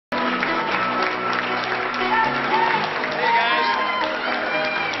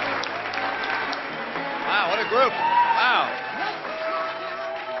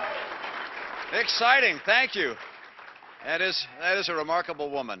Exciting. Thank you. That is a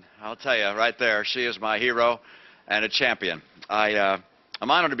remarkable woman. I'll tell you right there. She is my hero and a champion. I'm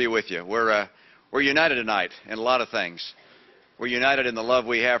honored to be with you. We're united tonight in a lot of things. We're united in the love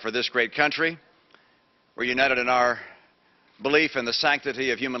we have for this great country. We're united in our belief in the sanctity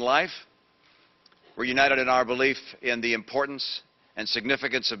of human life. We're united in our belief in the importance and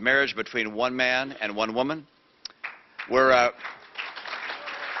significance of marriage between one man and one woman.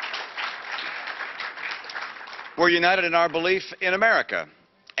 We're united in our belief in America.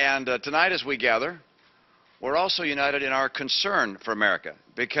 And tonight as we gather, we're also united in our concern for America,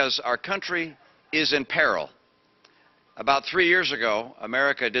 because our country is in peril. About 3 years ago,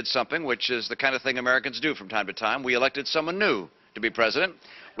 America did something which is the kind of thing Americans do from time to time. We elected someone new to be president.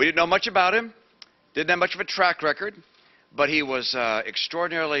 We didn't know much about him, didn't have much of a track record, but he was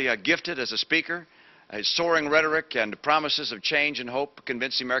extraordinarily gifted as a speaker. His soaring rhetoric and promises of change and hope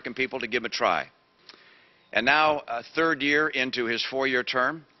convinced the American people to give him a try. And now, a third year into his 4-year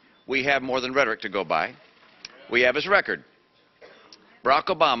term, we have more than rhetoric to go by. We have his record. Barack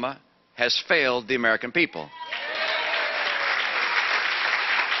Obama has failed the American people.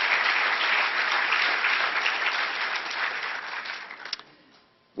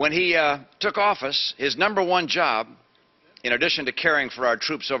 When he took office, his #1 job, in addition to caring for our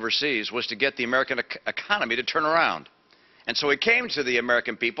troops overseas, was to get the American economy to turn around. And so he came to the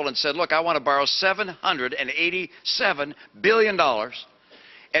American people and said, look, I want to borrow $787 billion. And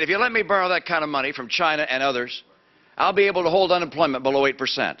if you let me borrow that kind of money from China and others, I'll be able to hold unemployment below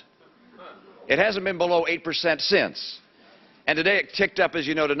 8%. It hasn't been below 8% since. And today it ticked up, as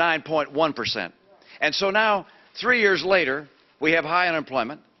you know, to 9.1%. And so now, 3 years later, we have high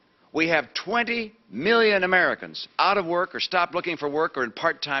unemployment. We have 20 million Americans out of work or stopped looking for work or in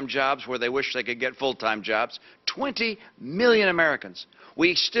part-time jobs where they wish they could get full-time jobs. 20 million Americans.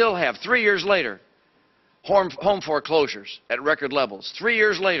 We still have, 3 years later, home foreclosures at record levels. 3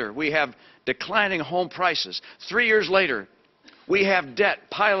 years later, we have declining home prices. 3 years later, we have debt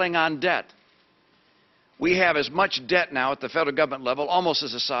piling on debt. We have as much debt now at the federal government level, almost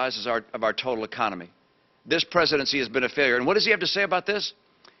as the size as of our total economy. This presidency has been a failure. And what does he have to say about this?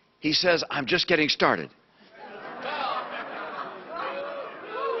 He says, I'm just getting started.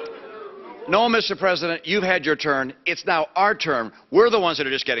 No, Mr. President, you've had your turn. It's now our turn. We're the ones that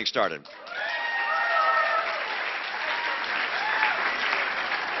are just getting started.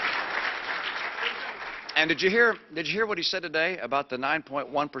 And did you hear what he said today about the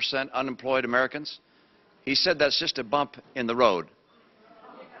 9.1% unemployed Americans? He said that's just a bump in the road.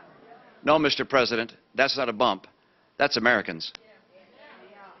 No, Mr. President, that's not a bump. That's Americans.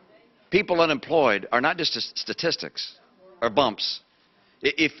 People unemployed are not just statistics or bumps.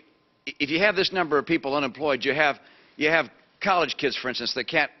 If you have this number of people unemployed, you have college kids, for instance, that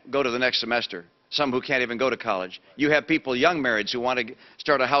can't go to the next semester, some who can't even go to college. You have people, young marrieds, who want to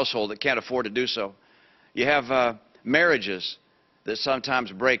start a household that can't afford to do so. You have marriages that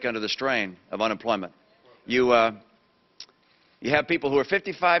sometimes break under the strain of unemployment. You have people who are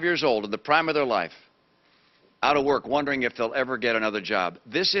 55 years old in the prime of their life, out of work, wondering if they'll ever get another job.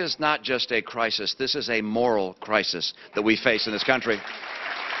 This is not just a crisis. This is a moral crisis that we face in this country.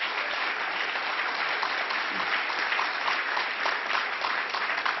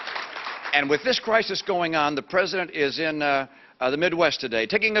 And with this crisis going on, the president is in the Midwest today,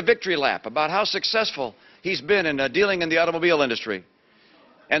 taking a victory lap about how successful he's been in dealing in the automobile industry.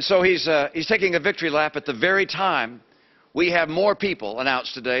 And so he's taking a victory lap at the very time we have more people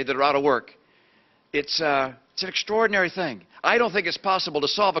announced today that are out of work. It's an extraordinary thing. I don't think it's possible to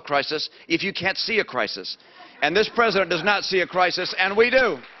solve a crisis if you can't see a crisis. And this president does not see a crisis, and we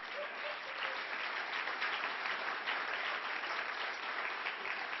do.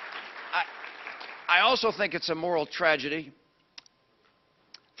 I also think it's a moral tragedy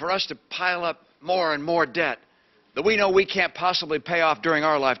for us to pile up more and more debt that we know we can't possibly pay off during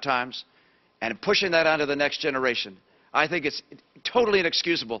our lifetimes and pushing that onto the next generation. I think it's totally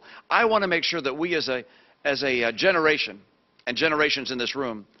inexcusable. I want to make sure that we as a generation, and generations in this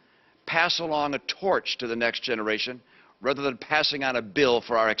room, pass along a torch to the next generation rather than passing on a bill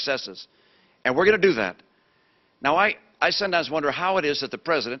for our excesses. And we're going to do that. Now, I sometimes wonder how it is that the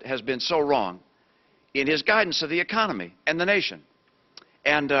president has been so wrong in his guidance of the economy and the nation.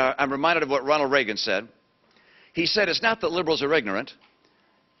 And I'm reminded of what Ronald Reagan said. He said, it's not that liberals are ignorant,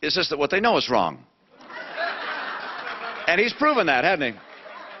 it's just that what they know is wrong. And he's proven that, hasn't he?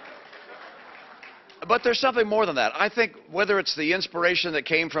 But there's something more than that. I think whether it's the inspiration that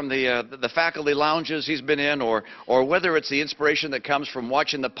came from the faculty lounges he's been in, or whether it's the inspiration that comes from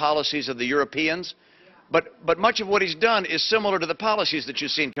watching the policies of the Europeans, but much of what he's done is similar to the policies that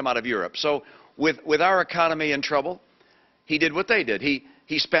you've seen come out of Europe. So with our economy in trouble, he did what they did.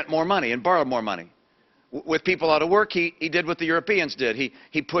 He spent more money and borrowed more money. With people out of work, he did what the Europeans did.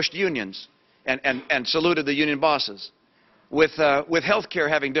 He pushed unions and saluted the union bosses. With health care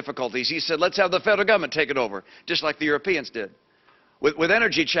having difficulties, he said, let's have the federal government take it over, just like the Europeans did. With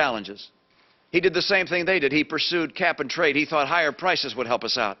energy challenges, he did the same thing they did. He pursued cap and trade. He thought higher prices would help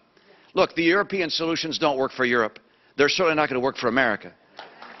us out. Look, the European solutions don't work for Europe. They're certainly not going to work for America.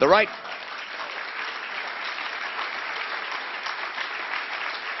 The right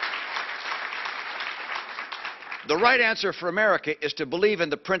answer for America is to believe in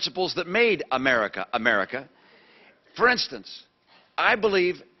the principles that made America, America. For instance, I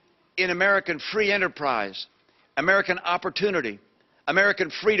believe in American free enterprise, American opportunity, American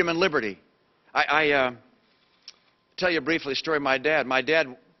freedom and liberty. I tell you briefly a story of my dad. My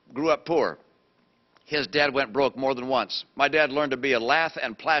dad grew up poor. His dad went broke more than once. My dad learned to be a lath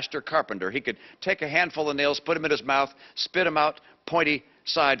and plaster carpenter. He could take a handful of nails, put them in his mouth, spit them out pointy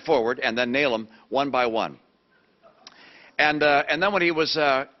side forward, and then nail them one by one. And then when he was,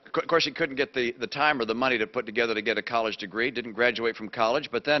 of course, he couldn't get the time or the money to put together to get a college degree, didn't graduate from college.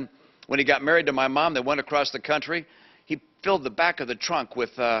 But then when he got married to my mom, they went across the country. He filled the back of the trunk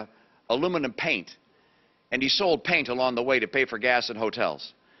with aluminum paint, and he sold paint along the way to pay for gas and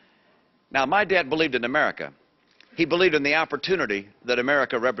hotels. Now, my dad believed in America. He believed in the opportunity that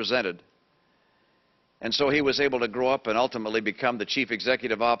America represented. And so he was able to grow up and ultimately become the chief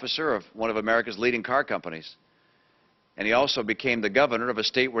executive officer of one of America's leading car companies. And he also became the governor of a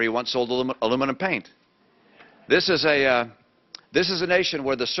state where he once sold aluminum paint. This is a nation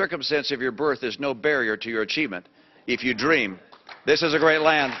where the circumstance of your birth is no barrier to your achievement. If you dream, this is a great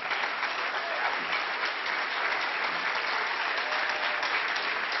land.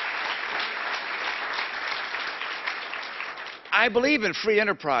 I believe in free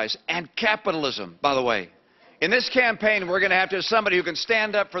enterprise and capitalism, by the way. In this campaign, we're going to have somebody who can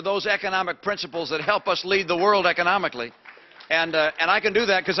stand up for those economic principles that help us lead the world economically. And I can do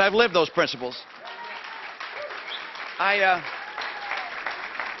that because I've lived those principles. I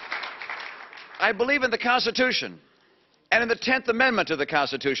believe in the Constitution and in the 10th Amendment to the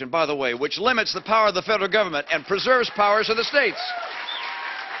Constitution, by the way, which limits the power of the federal government and preserves powers of the states.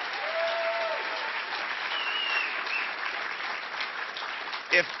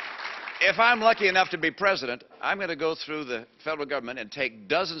 If I'm lucky enough to be president, I'm going to go through the federal government and take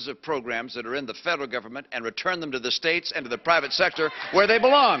dozens of programs that are in the federal government and return them to the states and to the private sector where they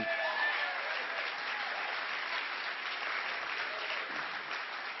belong.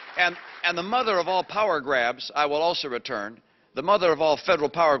 And the mother of all power grabs, I will also return. The mother of all federal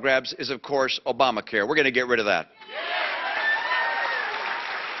power grabs is, of course, Obamacare. We're going to get rid of that.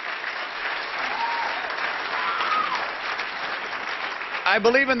 I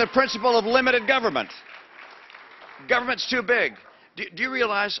believe in the principle of limited government. Government's too big. Do you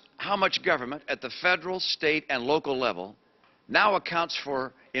realize how much government at the federal, state, and local level now accounts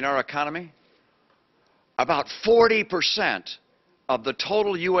for in our economy? About 40% of the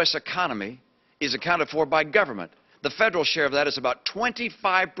total U.S. economy is accounted for by government. The federal share of that is about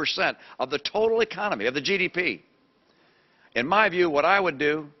 25% of the total economy, of the GDP. In my view, what I would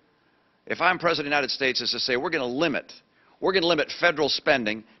do if I'm President of the United States is to say we're going to limit federal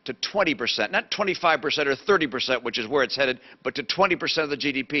spending to 20%, not 25% or 30%, which is where it's headed, but to 20% of the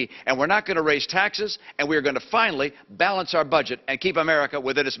GDP. And we're not going to raise taxes, and we're going to finally balance our budget and keep America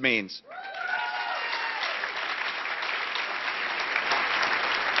within its means.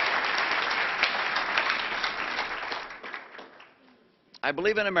 I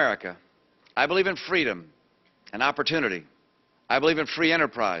believe in America. I believe in freedom and opportunity. I believe in free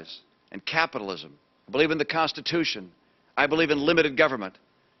enterprise and capitalism. I believe in the Constitution. I believe in limited government,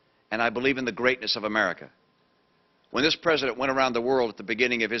 and I believe in the greatness of America. When this president went around the world at the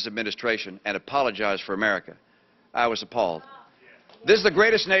beginning of his administration and apologized for America, I was appalled. This is the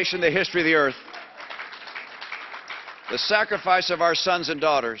greatest nation in the history of the earth. The sacrifice of our sons and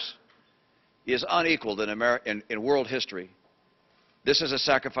daughters is unequaled in world history. This is a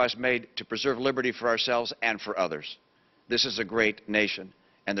sacrifice made to preserve liberty for ourselves and for others. This is a great nation.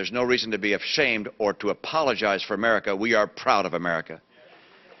 And there's no reason to be ashamed or to apologize for America. We are proud of America.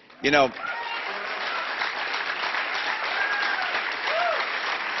 You know,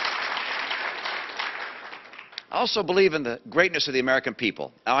 I also believe in the greatness of the American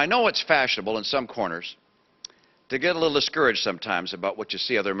people. Now, I know it's fashionable in some corners to get a little discouraged sometimes about what you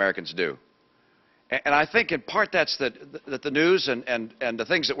see other Americans do. And I think in part that's that the news and the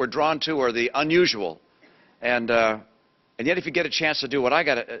things that we're drawn to are the unusual. And yet if you get a chance to do what I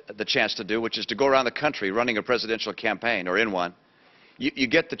got the chance to do, which is to go around the country running a presidential campaign or in one, you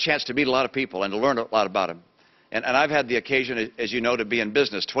get the chance to meet a lot of people and to learn a lot about them. And I've had the occasion, as you know, to be in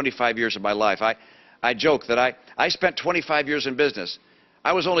business 25 years of my life. I joke that I spent 25 years in business.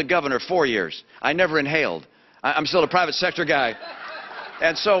 I was only governor 4 years. I never inhaled. I'm still a private sector guy.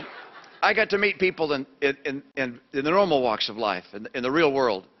 And so I got to meet people in the normal walks of life, in the real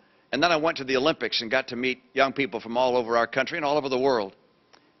world. And then I went to the Olympics and got to meet young people from all over our country and all over the world.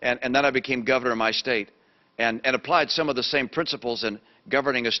 And then I became governor of my state and applied some of the same principles in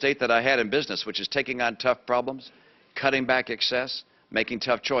governing a state that I had in business, which is taking on tough problems, cutting back excess, making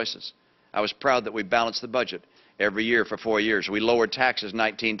tough choices. I was proud that we balanced the budget every year for 4 years. We lowered taxes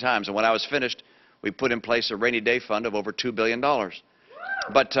 19 times. And when I was finished, we put in place a rainy day fund of over $2 billion.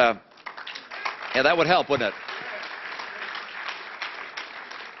 But, yeah, that would help, wouldn't it?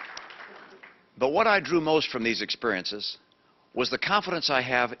 But what I drew most from these experiences was the confidence I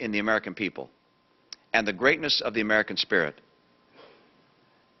have in the American people and the greatness of the American spirit.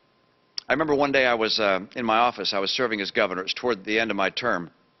 I remember one day I was in my office. I was serving as governor. It was toward the end of my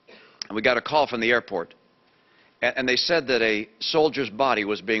term. And we got a call from the airport. And they said that a soldier's body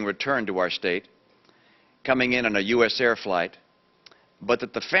was being returned to our state, coming in on a U.S. air flight, but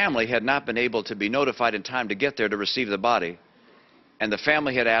that the family had not been able to be notified in time to get there to receive the body. And the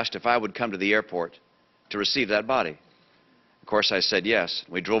family had asked if I would come to the airport to receive that body. Of course, I said yes.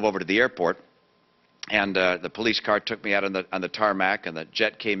 We drove over to the airport. And the police car took me out on the tarmac, and the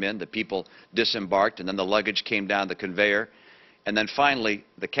jet came in, the people disembarked, and then the luggage came down the conveyor, and then finally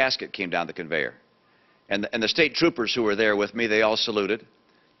the casket came down the conveyor. And the state troopers who were there with me, they all saluted,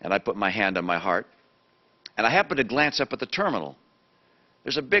 and I put my hand on my heart. And I happened to glance up at the terminal.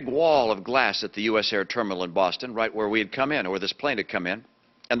 There's a big wall of glass at the U.S. Air Terminal in Boston, right where we had come in, or where this plane had come in.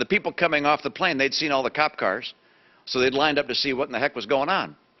 And the people coming off the plane, they'd seen all the cop cars, so they'd lined up to see what in the heck was going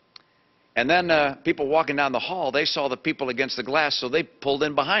on. And then people walking down the hall, they saw the people against the glass, so they pulled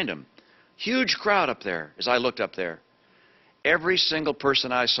in behind them. Huge crowd up there as I looked up there. Every single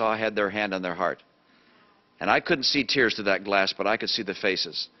person I saw had their hand on their heart. And I couldn't see tears through that glass, but I could see the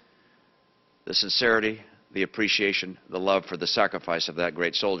faces. The sincerity, the appreciation, the love for the sacrifice of that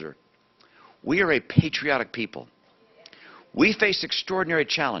great soldier. We are a patriotic people. We face extraordinary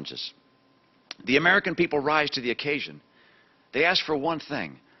challenges. The American people rise to the occasion. They ask for one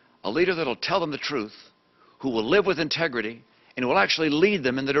thing: a leader that will tell them the truth, who will live with integrity, and who will actually lead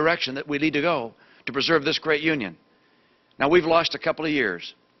them in the direction that we need to go to preserve this great union. Now, we've lost a couple of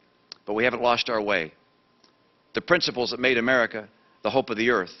years, but we haven't lost our way. The principles that made America the hope of the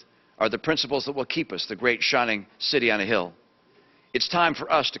earth are the principles that will keep us the great shining city on a hill. It's time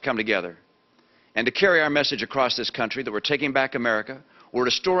for us to come together and to carry our message across this country that we're taking back America. We're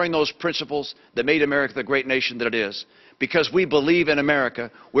restoring those principles that made America the great nation that it is. Because we believe in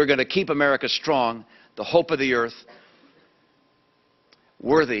America, we're going to keep America strong, the hope of the earth,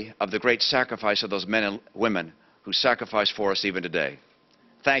 worthy of the great sacrifice of those men and women who sacrifice for us even today.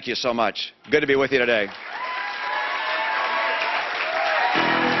 Thank you so much. Good to be with you today.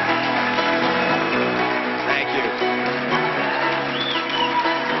 Thank you.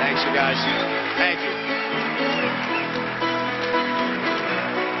 Thanks, you guys. Thank you.